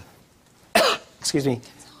says, excuse me,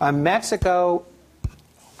 Mexico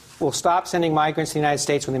will stop sending migrants to the United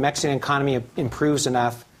States when the Mexican economy improves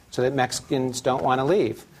enough so that Mexicans don't want to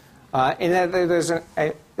leave. And there's an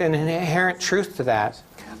inherent truth to that.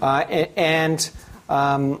 Then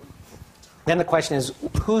the question is,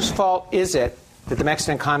 whose fault is it that the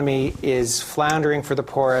Mexican economy is floundering for the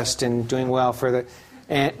poorest and doing well for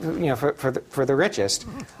the richest?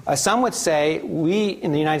 Some would say we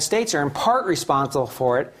in the United States are in part responsible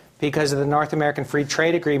for it because of the North American Free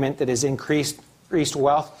Trade Agreement that has increased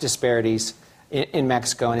wealth disparities in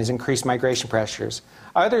Mexico and has increased migration pressures.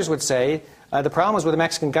 Others would say the problem is with the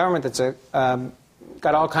Mexican government that's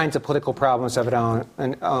got all kinds of political problems of its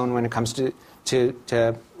own when it comes to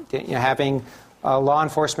having law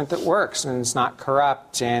enforcement that works and it's not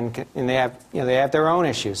corrupt, and they have their own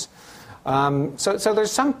issues. So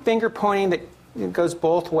there's some finger pointing that goes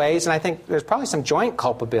both ways, and I think there's probably some joint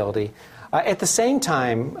culpability. At the same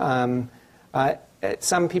time,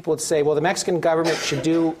 some people would say, well, the Mexican government should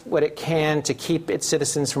do what it can to keep its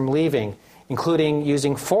citizens from leaving, including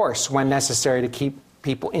using force when necessary to keep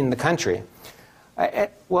people in the country.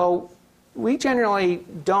 Well, we generally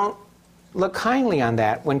don't look kindly on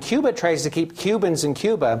that. When Cuba tries to keep Cubans in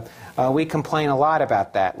Cuba, we complain a lot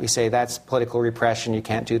about that. We say that's political repression, you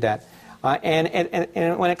can't do that. And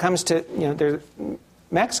when it comes to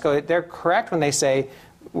Mexico, they're correct when they say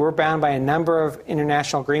we're bound by a number of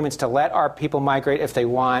international agreements to let our people migrate if they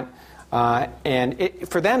want.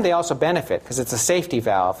 For them, they also benefit because it's a safety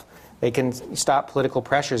valve. They can stop political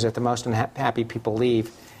pressures if the most unhappy people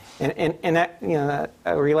leave. And that,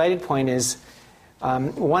 a related point is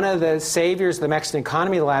one of the saviors of the Mexican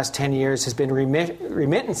economy the last 10 years has been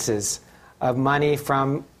remittances of money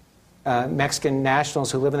from Mexican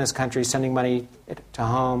nationals who live in this country, sending money to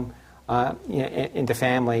home, into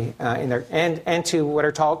family, and to what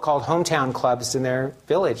are called hometown clubs in their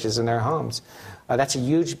villages, in their homes. That's a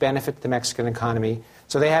huge benefit to the Mexican economy.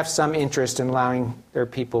 So they have some interest in allowing their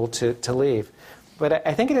people to leave. But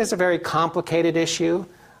I think it is a very complicated issue.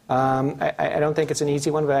 I don't think it's an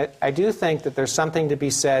easy one, but I do think that there's something to be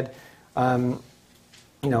said, for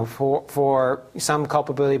some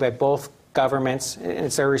culpability by both governments.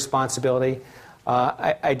 It's their responsibility.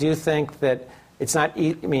 I do think that it's not.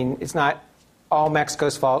 It's not all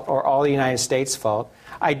Mexico's fault or all the United States' fault.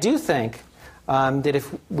 I do think that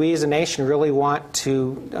if we as a nation really want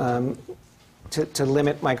to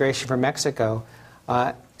limit migration from Mexico,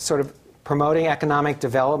 sort of promoting economic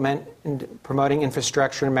development and promoting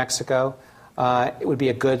infrastructure in Mexico, it would be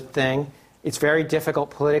a good thing. It's very difficult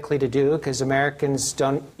politically to do because Americans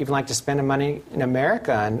don't even like to spend money in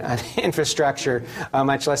America on infrastructure,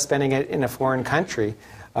 much less spending it in a foreign country.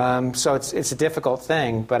 So it's a difficult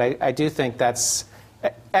thing, but I do think that's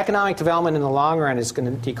economic development in the long run is going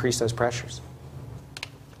to decrease those pressures.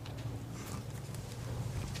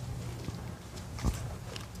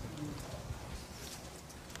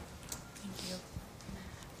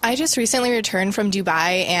 I just recently returned from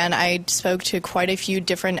Dubai, and I spoke to quite a few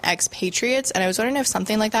different expatriates, and I was wondering if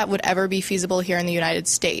something like that would ever be feasible here in the United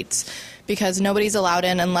States, because nobody's allowed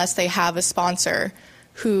in unless they have a sponsor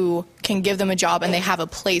who can give them a job and they have a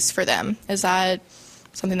place for them. Is that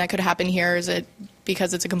something that could happen here? Is it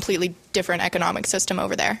because it's a completely different economic system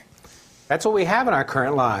over there? That's what we have in our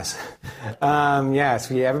current laws. Yes,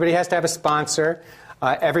 everybody has to have a sponsor.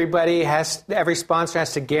 Every sponsor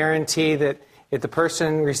has to guarantee that if the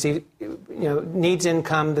person needs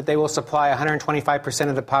income, that they will supply 125%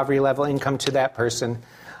 of the poverty level income to that person.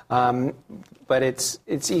 But it's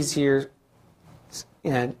easier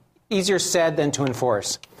said than to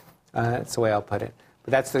enforce. That's the way I'll put it.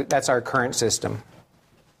 But that's our current system.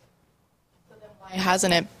 So then why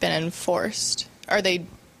hasn't it been enforced?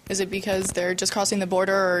 Is it because they're just crossing the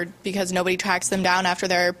border, or because nobody tracks them down after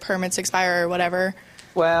their permits expire or whatever?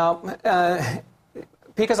 Well,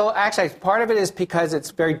 because actually, part of it is because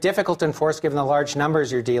it's very difficult to enforce given the large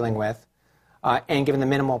numbers you're dealing with and given the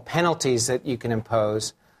minimal penalties that you can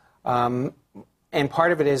impose. And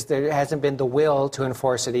part of it is there hasn't been the will to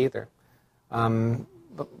enforce it either.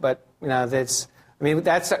 But you know,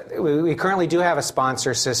 we currently do have a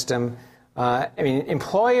sponsor system.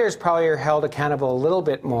 Employers probably are held accountable a little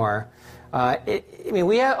bit more.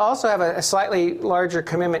 We also have a slightly larger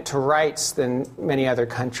commitment to rights than many other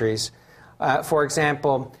countries. For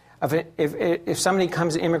example, if somebody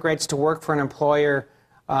immigrates to work for an employer,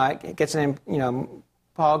 gets an,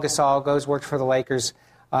 Paul Gasol works for the Lakers,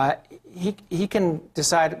 he can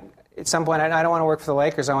decide at some point, I don't want to work for the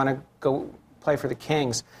Lakers, I want to go play for the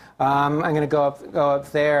Kings. I'm going to go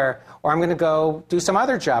up there, or I'm going to go do some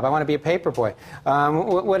other job. I want to be a paper boy.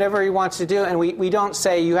 Whatever he wants to do. And we don't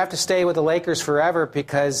say you have to stay with the Lakers forever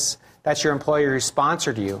because that's your employer who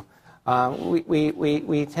sponsored you.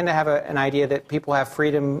 We tend to have an idea that people have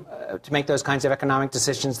freedom to make those kinds of economic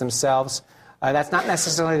decisions themselves. That's not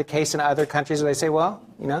necessarily the case in other countries where they say, well,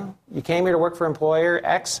 you came here to work for employer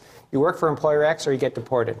X, you work for employer X, or you get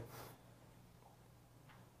deported.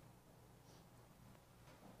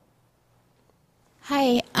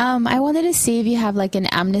 Hi, I wanted to see if you have like an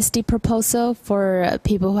amnesty proposal for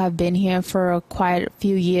people who have been here for quite a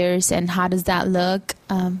few years, and how does that look,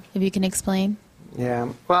 if you can explain? Yeah,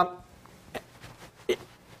 well,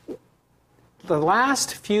 the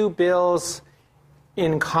last few bills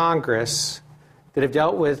in Congress that have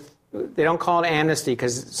dealt with, they don't call it amnesty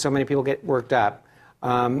because so many people get worked up.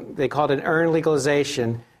 They call it an earned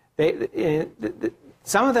legalization.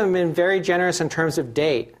 Some of them have been very generous in terms of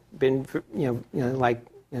date. Been,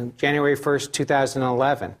 January 1st,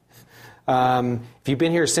 2011. If you've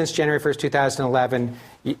been here since January 1st, 2011,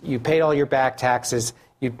 you paid all your back taxes.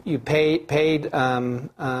 You paid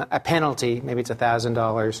a penalty, maybe it's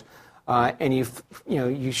 $1,000, and you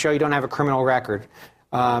show you don't have a criminal record.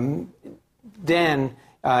 Then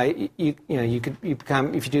you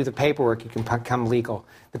become, if you do the paperwork, you can become legal.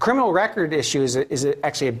 The criminal record issue is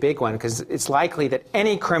actually a big one because it's likely that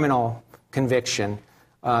any criminal conviction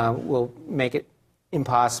will make it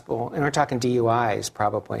impossible, and we're talking DUIs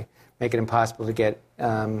probably, make it impossible to get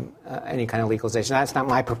any kind of legalization. That's not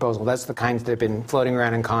my proposal. That's the kinds that have been floating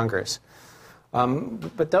around in Congress.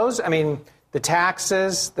 But those, the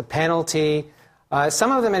taxes, the penalty,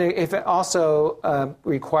 some of them also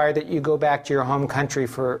require that you go back to your home country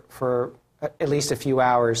for at least a few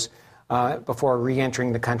hours before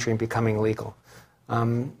re-entering the country and becoming legal.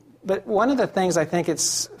 But one of the things I think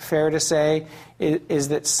it's fair to say is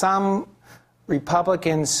that some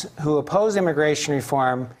Republicans who oppose immigration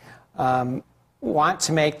reform want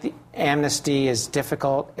to make the amnesty as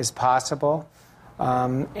difficult as possible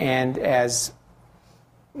and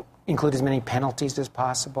include as many penalties as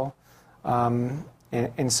possible.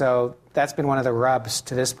 And so that's been one of the rubs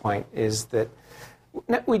to this point, is that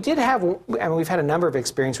we've had a number of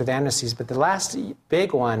experience with amnesties, but the last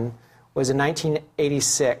big one was in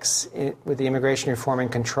 1986 with the Immigration Reform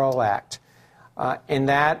and Control Act. And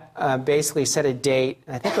that basically set a date,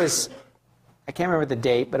 and I think it was, I can't remember the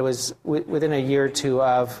date, but it was within a year or two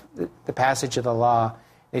of the passage of the law.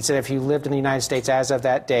 They said if you lived in the United States as of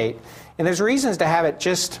that date, and there's reasons to have it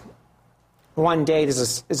just one date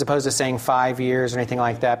as opposed to saying 5 years or anything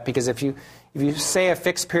like that, because if you say a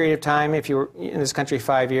fixed period of time, if you were in this country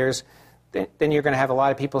 5 years, then you're going to have a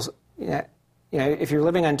lot of people. If you're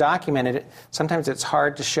living undocumented, sometimes it's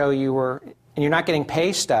hard to show you were, and you're not getting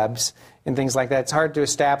pay stubs and things like that. It's hard to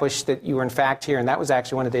establish that you were in fact here, and that was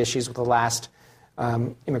actually one of the issues with the last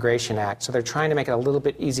Immigration Act. So they're trying to make it a little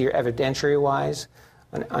bit easier evidentiary-wise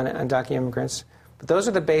on undocumented immigrants. But those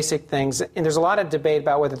are the basic things, and there's a lot of debate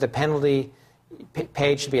about whether the penalty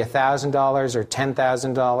paid should be $1,000 or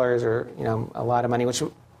 $10,000 or a lot of money, which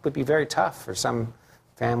would be very tough for some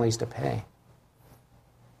families to pay.